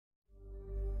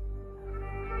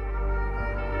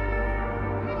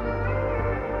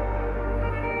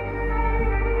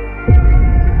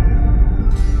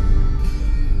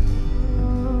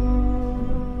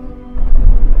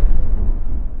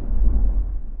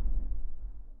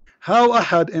how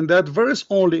ahad in that verse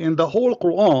only in the whole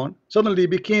Quran suddenly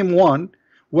became one,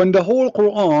 when the whole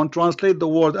Quran translate the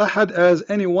word ahad as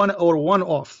any one or one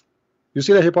of. You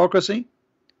see the hypocrisy?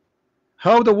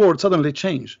 How the word suddenly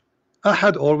changed.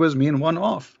 Ahad always mean one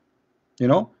of, you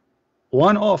know,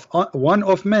 one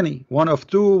of many, one of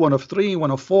two, one of three,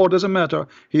 one of four, doesn't matter.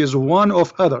 He is one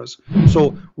of others.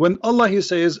 So when Allah he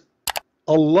says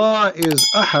Allah is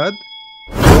ahad,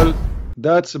 well,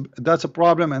 that's a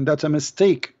problem, and that's a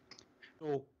mistake.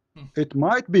 So it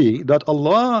might be that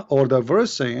Allah, or the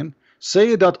verse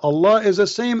say that Allah is the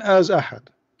same as ahad.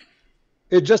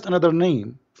 It's just another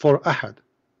name for ahad.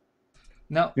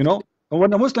 Now, you know, and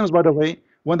when the Muslims, by the way,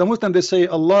 when the Muslims they say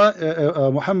Allah,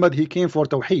 Muhammad, he came for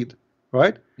Tawheed,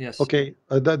 right? yes. Okay,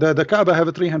 the Kaaba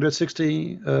have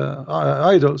 360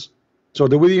 idols. So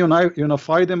do we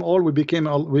unify them all? We became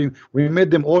we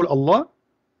made them all Allah.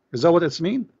 Is that what it's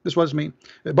mean? This was mean.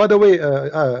 By the way,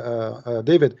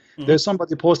 David, there's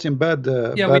somebody posting bad.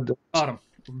 Yeah, bad. we got him.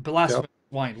 Blasphemous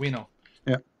wine. We know.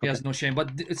 Yeah. He has no shame.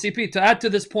 But CP, to add to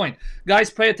this point,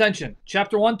 guys, pay attention.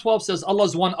 Chapter 112 says Allah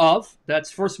is one of. That's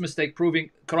first mistake,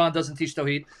 proving Quran doesn't teach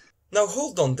Tawheed. Now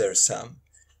hold on there, Sam.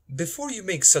 Before you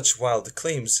make such wild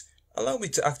claims, allow me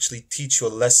to actually teach you a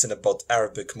lesson about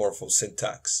Arabic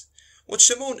morphosyntax. What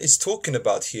Shimon is talking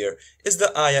about here is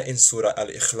the ayah in Surah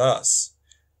Al-Ikhlas.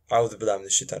 أعوذ بالله من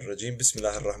الشيطان الرجيم بسم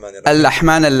الله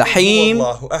الرحمن الرحيم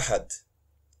Allahu Ahad.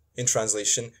 In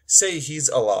translation, say He's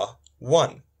Allah,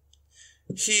 one.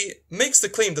 He makes the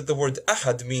claim that the word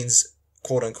Ahad means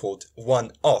quote-unquote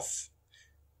one of.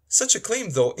 Such a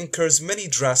claim, though, incurs many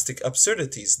drastic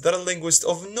absurdities that a linguist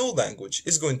of no language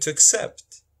is going to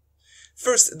accept.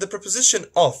 First, the preposition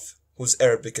of, whose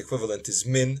Arabic equivalent is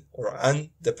min or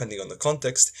an, depending on the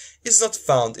context, is not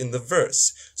found in the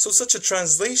verse, so such a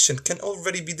translation can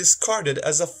already be discarded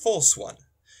as a false one.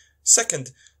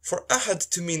 Second, for ahad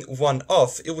to mean one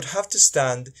of, it would have to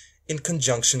stand in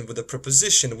conjunction with a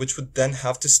preposition, which would then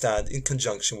have to stand in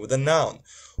conjunction with a noun,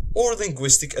 or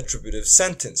linguistic attributive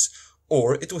sentence,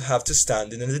 or it would have to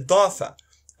stand in an idafa,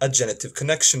 a genitive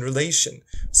connection relation,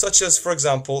 such as, for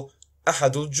example,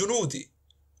 ahadul junudi,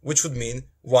 which would mean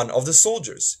one of the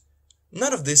soldiers.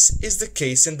 None of this is the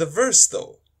case in the verse,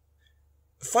 though.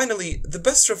 Finally, the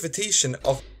best refutation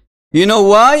of... You know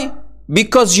why?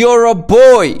 Because you're a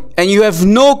boy and you have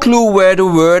no clue where the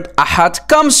word ahad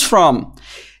comes from.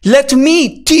 Let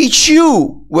me teach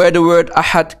you where the word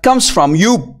ahad comes from,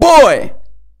 you boy.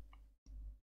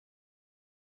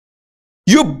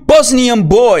 You Bosnian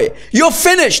boy. You're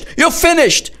finished. You're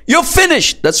finished. You're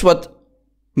finished. That's what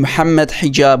Muhammad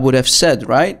hijab would have said,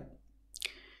 right?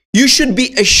 You should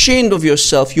be ashamed of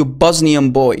yourself, you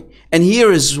Bosnian boy. And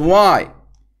here is why.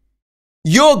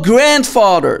 Your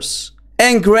grandfathers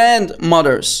and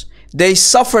grandmothers, they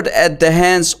suffered at the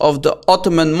hands of the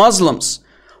Ottoman Muslims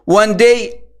when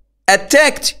they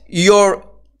attacked your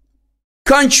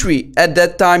country at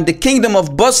that time, the Kingdom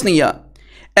of Bosnia.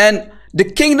 And the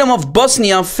Kingdom of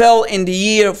Bosnia fell in the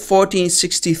year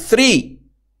 1463.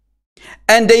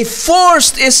 And they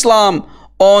forced Islam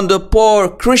on the poor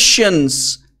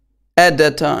Christians at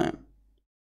that time.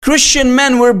 Christian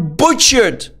men were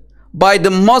butchered by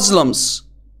the Muslims,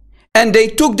 and they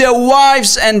took their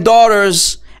wives and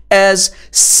daughters as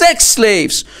sex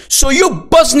slaves. So you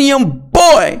Bosnian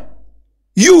boy,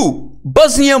 you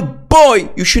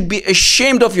should be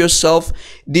ashamed of yourself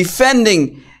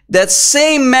defending that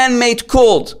same man-made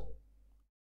cult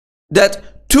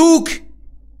that took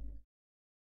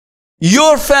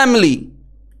your family,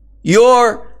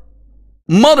 your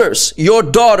mothers, your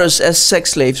daughters as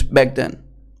sex slaves back then.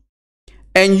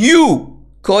 And you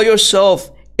call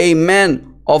yourself a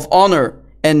man of honor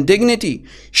and dignity.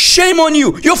 Shame on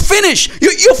you. You're finished.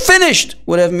 You're finished.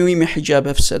 What have Mimi Hijab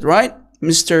have said, right?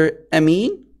 Mr.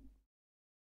 Emin?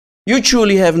 You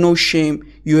truly have no shame,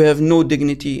 you have no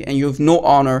dignity, and you have no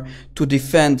honor to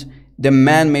defend the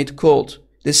man-made cult.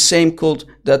 The same cult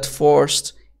that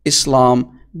forced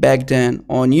Islam back then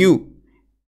on you.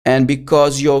 And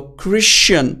because your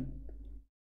Christian,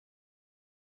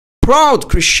 proud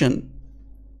Christian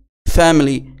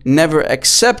family never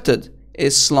accepted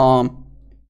Islam,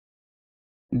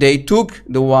 they took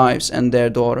the wives and their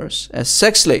daughters as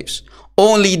sex slaves.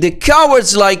 Only the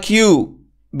cowards like you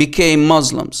became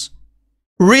Muslims.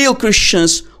 Real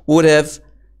Christians would have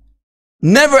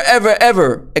never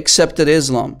ever accepted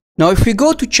Islam. Now if we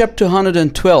go to chapter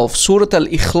 112, Surah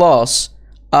Al-Ikhlas,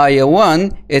 Ayah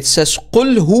 1, it says,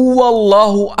 قُلْ هُوَ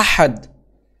اللَّهُ أَحَدٌ.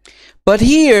 But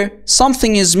here,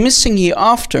 something is missing here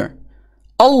after.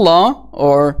 Allah,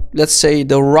 or let's say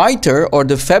the writer or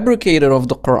the fabricator of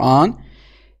the Quran,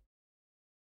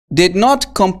 did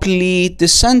not complete the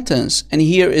sentence, and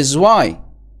here is why.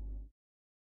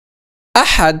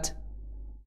 Ahad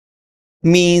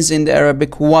means in the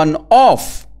Arabic one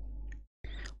of.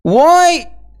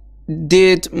 Why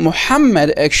did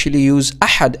Muhammad actually use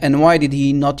ahad, and why did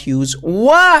he not use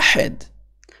wahid?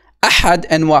 Ahad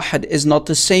and wahid is not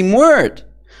the same word.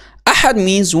 Ahad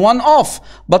means one of,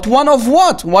 but one of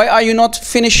what? Why are you not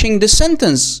finishing the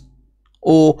sentence?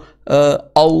 Oh,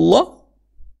 Allah?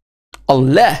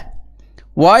 Allah.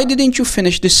 Why didn't you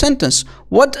finish the sentence?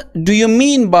 What do you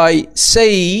mean by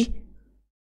say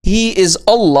he is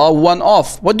Allah, one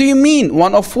of? What do you mean?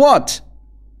 One of what?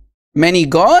 Many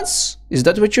gods? Is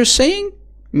that what you're saying?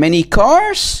 Many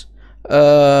cars?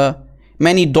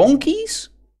 Many donkeys?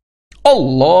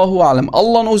 Allahu alam.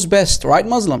 Allah knows best, right,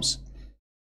 Muslims?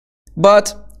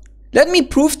 But let me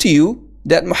prove to you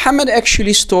that Muhammad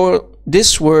actually stole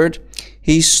this word.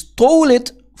 He stole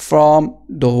it from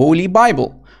the Holy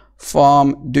Bible,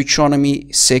 from Deuteronomy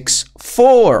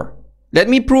 6:4. Let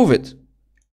me prove it.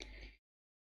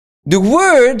 The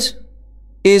word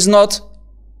is not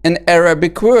an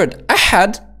Arabic word.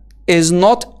 Ahad is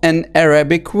not an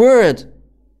Arabic word.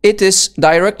 It is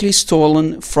directly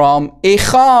stolen from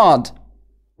echad,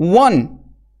 one.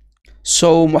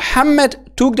 So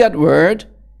Muhammad took that word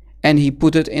and he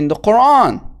put it in the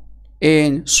Quran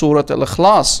in Surah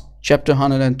Al-Ikhlas, chapter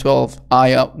 112,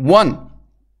 ayah 1.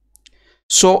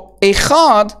 So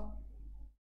echad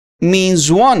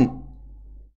means one,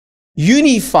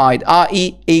 unified,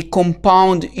 i.e. a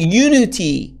compound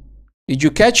unity. Did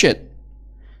you catch it?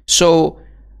 So,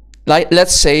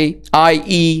 let's say,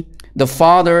 i.e. the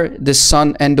Father, the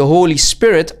Son, and the Holy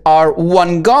Spirit are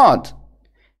one God.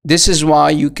 This is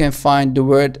why you can find the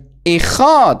word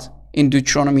echad in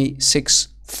Deuteronomy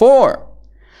 6:4.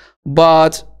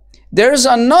 But there's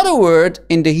another word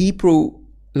in the Hebrew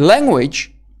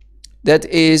language that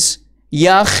is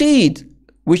yachid,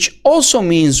 which also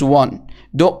means one,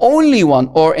 the only one,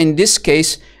 or in this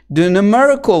case, the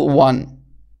numerical one,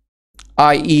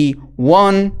 i.e.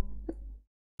 1,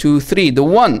 2, 3, the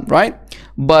one, right?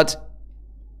 But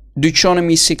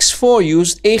Deuteronomy 6:4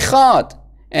 used echad,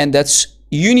 and that's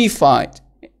unified.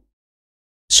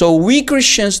 So we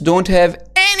Christians don't have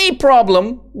any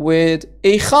problem with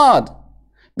echad,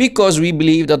 because we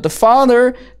believe that the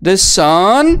Father, the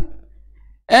Son,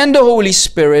 and the Holy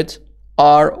Spirit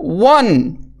are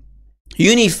one,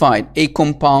 unified, a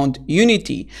compound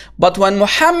unity. But when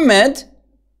Muhammad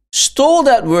stole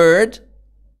that word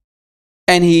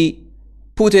and he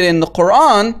put it in the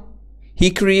Quran, he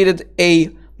created a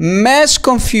mass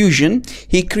confusion.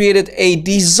 He created a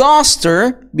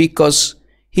disaster, because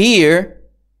here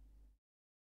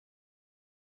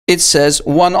it says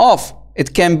one of.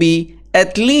 It can be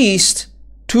at least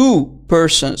two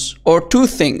persons or two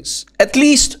things, at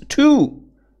least two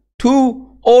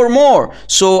or more.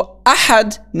 So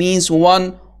ahad means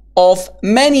one of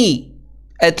many,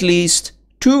 at least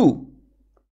two.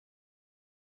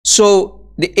 So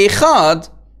the echad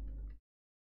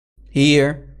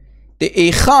here, the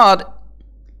echad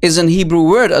is an Hebrew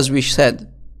word, as we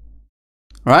said,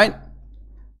 right?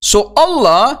 So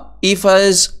Allah, if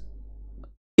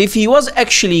he was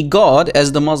actually God,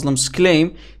 as the Muslims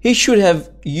claim, he should have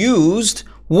used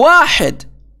wahid.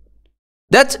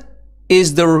 That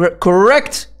is the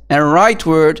correct and right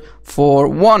word for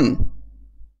one,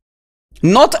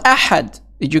 not ahad.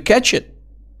 Did you catch it?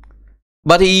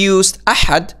 But he used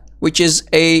ahad, which is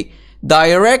a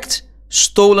direct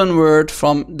stolen word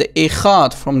from the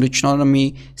echad, from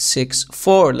Deuteronomy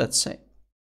 6:4, let's say.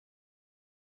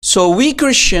 So we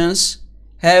Christians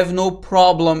have no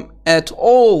problem at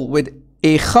all with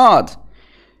echad.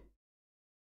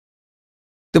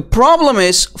 The problem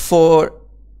is for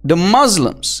the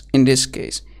Muslims in this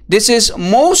case. This is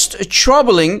most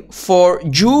troubling for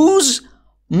Jews,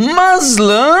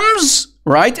 Muslims,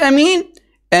 right, Emin,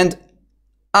 and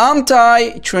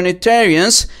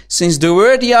anti-Trinitarians, since the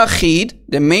word yachid,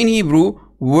 the main Hebrew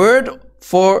word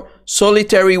for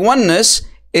solitary oneness,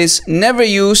 is never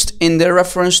used in the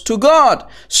reference to God.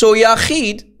 So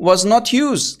yachid was not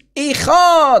used.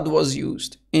 Echad was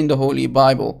used in the Holy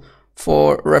Bible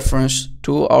for reference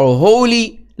to our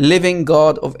holy living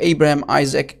God of Abraham,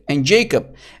 Isaac, and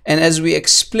Jacob. And as we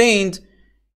explained,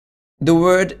 the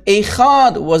word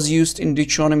echad was used in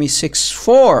Deuteronomy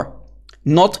 6:4,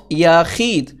 not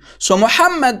yachid. So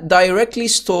Muhammad directly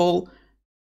stole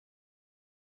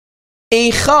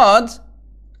echad,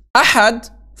 ahad,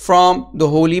 from the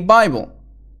Holy Bible.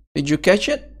 Did you catch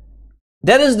it?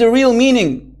 That is the real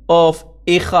meaning of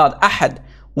echad, ahad,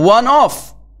 one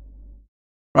of,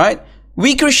 right?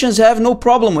 We Christians have no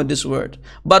problem with this word.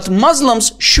 But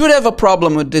Muslims should have a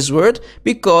problem with this word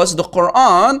because the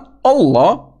Quran,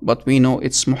 Allah, but we know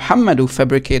it's Muhammad who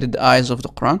fabricated the ayahs of the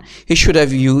Quran. He should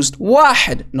have used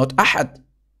wahid, not ahad.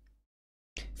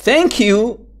 Thank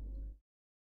you,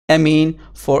 Emin,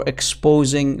 for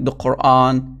exposing the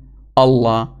Quran,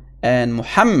 Allah, and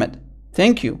Muhammad.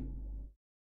 Thank you.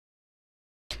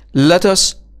 Let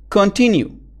us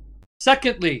continue.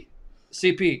 Secondly,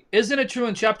 CP, isn't it true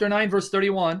in chapter 9, verse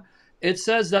 31, it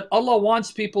says that Allah wants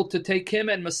people to take Him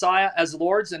and Messiah as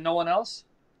lords and no one else?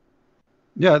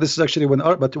 Yeah, this is actually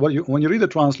but when you read the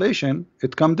translation,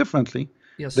 it comes differently.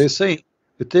 Yes. They say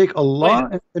to take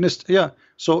Allah yeah.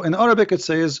 So in Arabic it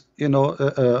says, you know,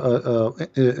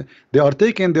 they are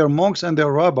taking their monks and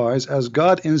their rabbis as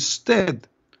God instead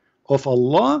of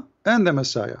Allah and the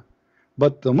Messiah.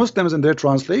 But the Muslims in their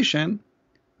translation,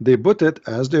 they put it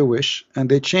as they wish and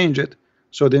they change it.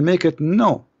 So they make it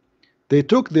no. They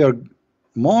took their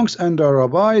monks and their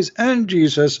rabbis and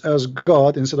Jesus as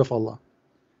God instead of Allah,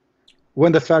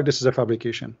 when the fact this is a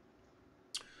fabrication.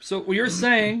 So you're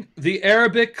saying the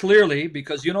Arabic clearly,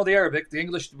 because you know the Arabic, the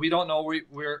English, we don't know,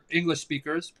 we're English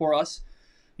speakers, for us.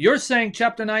 You're saying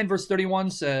chapter 9 verse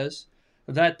 31 says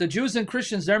that the Jews and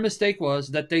Christians, their mistake was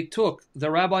that they took the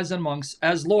rabbis and monks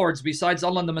as lords besides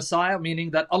Allah and the Messiah, meaning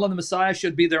that Allah and the Messiah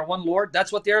should be their one Lord.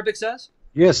 That's what the Arabic says?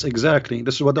 Yes, exactly.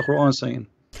 This is what the Quran is saying.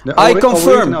 I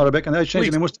confirm. In Arabic, and I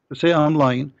changed it to say I'm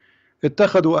lying.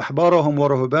 اتخذوا أحبارهم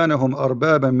ورهبانهم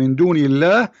أربابا من دون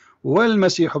الله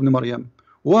والمسيح ابن مريم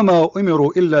وما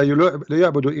أمروا إلا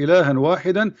ليعبدوا إلها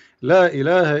واحدا لا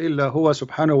إله إلا هو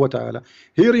سبحانه وتعالى.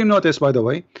 Here you notice, by the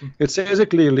way, it says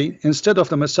it clearly instead of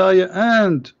the Messiah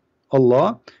and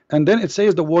Allah, and then it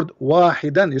says the word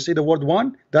wahidan. You see the word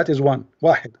one? That is one,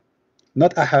 wahid,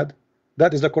 not ahad.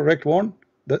 That is the correct one.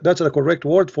 That's the correct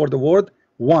word for the word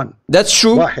one. That's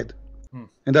true. Wahid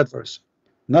in that verse,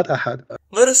 not ahad.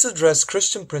 Let us address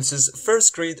Christian Prince's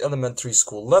first grade elementary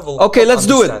school level. Okay, let's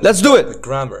do it. Let's do it.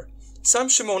 Grammar. Sam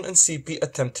Shimon and CP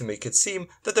attempt to make it seem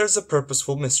that there is a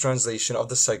purposeful mistranslation of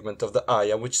the segment of the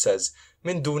ayah which says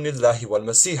Min dunillahi wal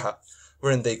Masiha,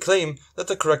 wherein they claim that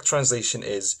the correct translation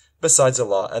is besides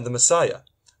Allah and the Messiah.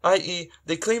 I.e.,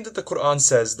 they claim that the Quran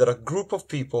says that a group of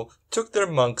people took their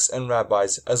monks and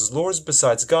rabbis as lords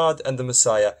besides God and the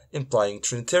Messiah, implying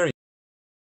Trinitarian.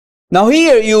 Now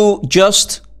here you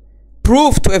just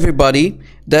prove to everybody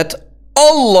that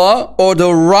Allah or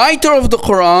the writer of the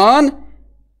Quran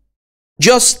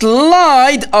just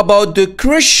lied about the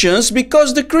Christians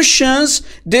because the Christians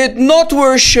did not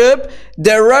worship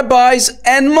their rabbis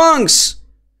and monks.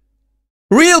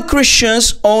 Real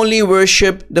Christians only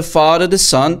worship the Father, the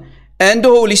Son, and the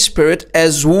Holy Spirit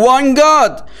as one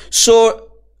God. So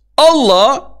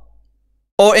Allah,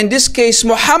 or in this case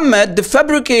Muhammad, the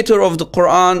fabricator of the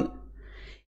Quran,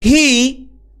 he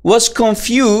was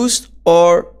confused,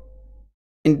 or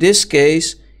in this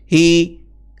case, he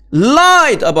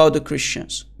lied about the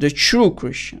Christians, the true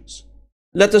Christians.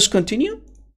 Let us continue.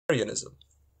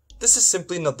 This is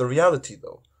simply not the reality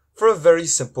though, for a very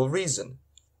simple reason.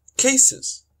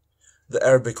 Cases. The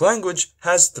Arabic language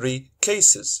has 3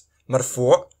 cases: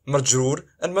 marfu', majroor,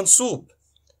 and mansoob.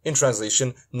 In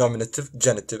translation, nominative,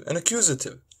 genitive, and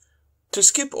accusative. To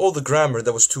skip all the grammar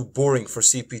that was too boring for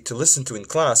CP to listen to in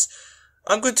class,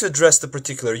 I'm going to address the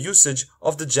particular usage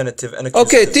of the genitive and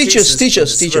accusative cases.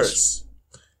 Okay, teach us.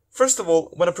 First of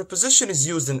all, when a preposition is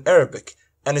used in Arabic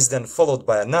and is then followed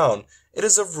by a noun, it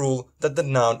is a rule that the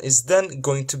noun is then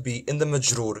going to be in the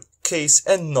majroor case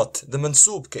and not the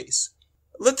mansoob case.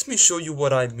 Let me show you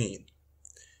what I mean.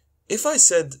 If I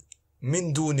said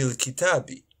min dunil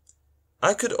kitabi,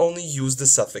 I could only use the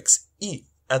suffix I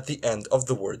at the end of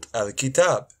the word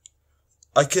al-kitab.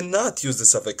 I cannot use the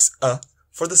suffix a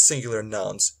for the singular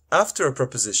nouns after a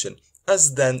preposition,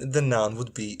 as then the noun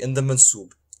would be in the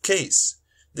mansoob case.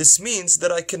 This means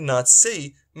that I cannot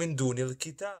say min dunil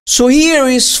kitab. So here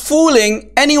is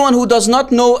fooling anyone who does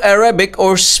not know Arabic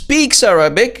or speaks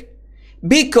Arabic,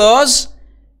 because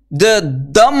the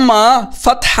Dhamma,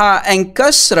 Fatha and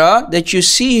Kasra that you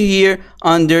see here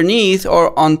underneath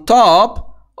or on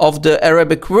top of the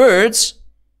Arabic words,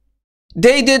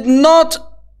 they did not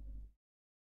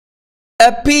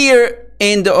appear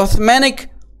in the Uthmanic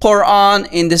Quran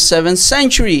in the 7th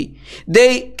century.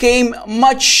 They came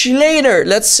much later,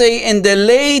 let's say in the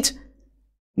late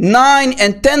 9th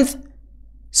and 10th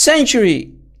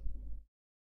century.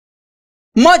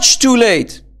 Much too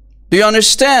late. Do you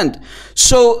understand?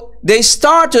 So they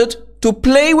started to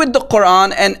play with the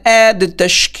Quran and add the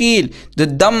tashkil, the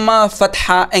Dhamma,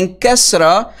 Fatha and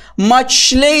Kasra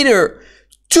much later.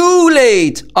 Too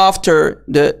late after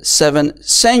the 7th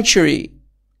century.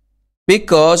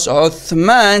 because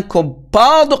Uthman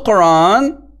compiled the Quran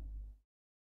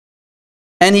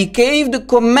and he gave the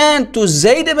command to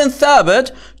Zayd ibn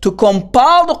Thabit to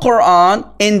compile the Quran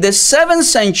in the 7th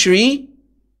century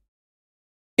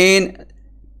in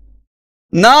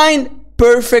 9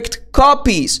 perfect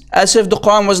copies, as if the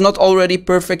Quran was not already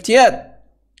perfect yet.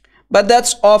 But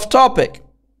that's off topic.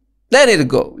 Let it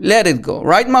go,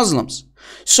 right, Muslims?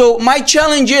 So my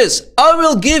challenge is, I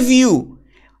will give you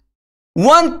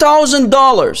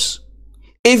 $1,000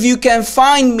 if you can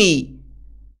find me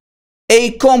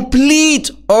a complete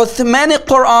Uthmanic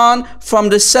Quran from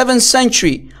the 7th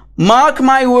century. Mark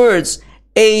my words,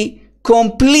 a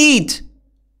complete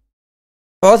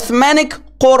Uthmanic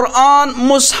Quran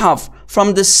Mus'haf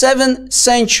from the 7th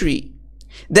century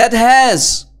that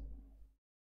has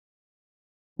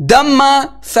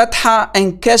Dhamma, Fatha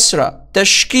and Kasra,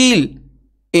 Tashkil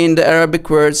in the Arabic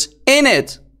words in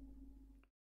it.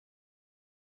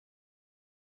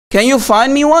 Can you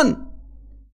find me one?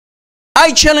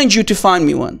 I challenge you to find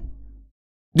me one.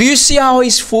 Do you see how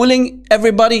he's fooling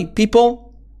everybody,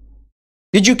 people?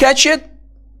 Did you catch it?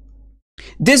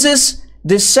 This is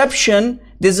deception.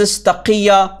 This is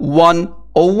Taqiyya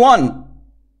 101.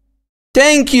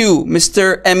 Thank you,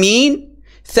 Mr. Emin.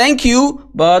 Thank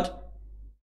you, but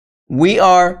we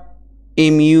are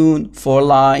immune for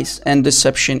lies and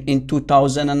deception in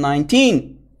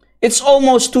 2019. It's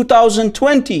almost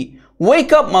 2020.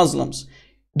 Wake up, Muslims.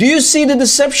 Do you see the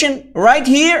deception right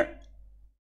here?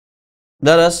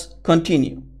 Let us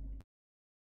continue.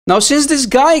 Now, since this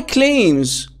guy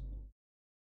claims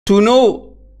to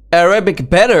know Arabic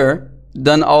better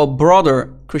than our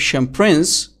brother Christian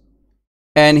Prince,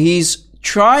 and he's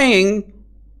trying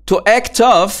to act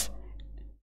tough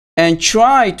and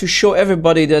try to show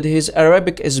everybody that his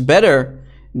Arabic is better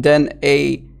than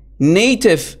a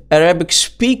native Arabic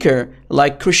speaker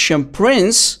like Christian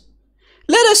Prince,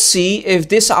 let us see if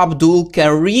this Abdul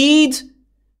can read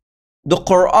the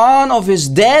Quran of his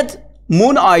dead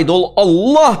moon idol,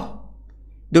 Allah,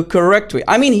 the correct way.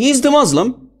 I mean, he's the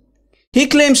Muslim. He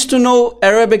claims to know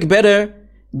Arabic better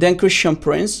than Christian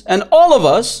Prince. And all of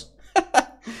us,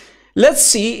 let's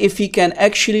see if he can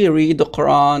actually read the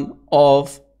Quran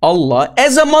of Allah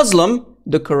as a Muslim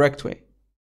the correct way.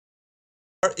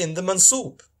 In the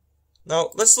Mansub. Now,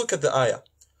 let's look at the ayah.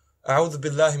 أعوذ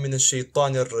بالله من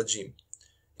الشيطان الرجيم.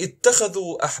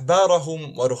 اتخذوا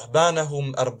أحبارهم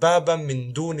ورهبانهم أربابا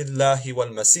من دون الله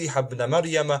والمسيح ابن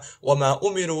مريم وما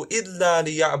أمروا إلا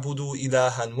ليعبدوا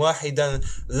إلها واحدا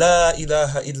لا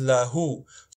إله إلا هو.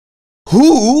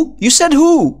 Who? You said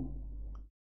who?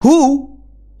 Who?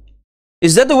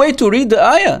 Is that the way to read the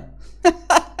ayah?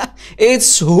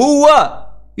 It's huwa.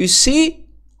 You see?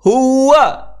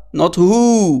 Huwa, not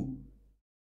who.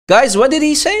 Guys, what did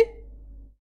he say?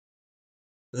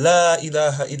 لا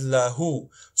إله إلا هو.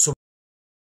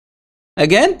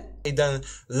 Again?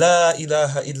 لا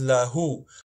إله إلا هو.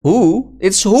 Who?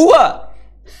 It's huwa.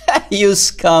 You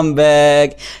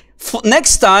scumbag.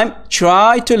 Next time,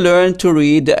 try to learn to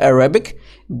read the Arabic.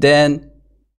 Then,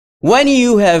 when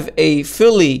you have a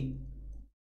fully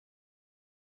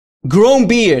grown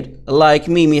beard like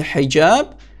Mimi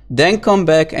hijab, then come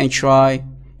back and try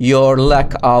your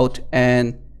luck out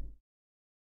and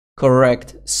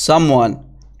correct someone,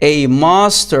 a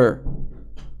master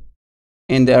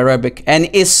in the Arabic and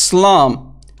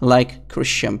Islam like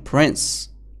Christian Prince.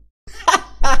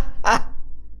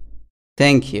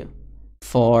 Thank you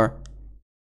for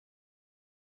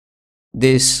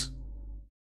this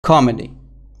comedy.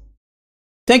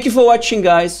 Thank you for watching,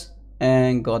 guys,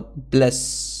 and God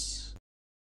bless.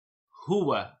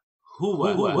 Huwa,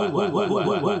 huwa, huwa, huwa, huwa, huwa,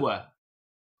 huwa,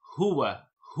 huwa,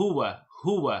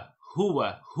 huwa,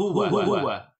 huwa,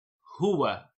 huwa,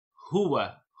 huwa,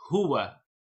 huwa, huwa.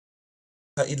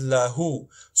 إلا هو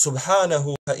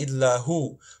سبحانه إلا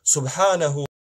هو سبحانه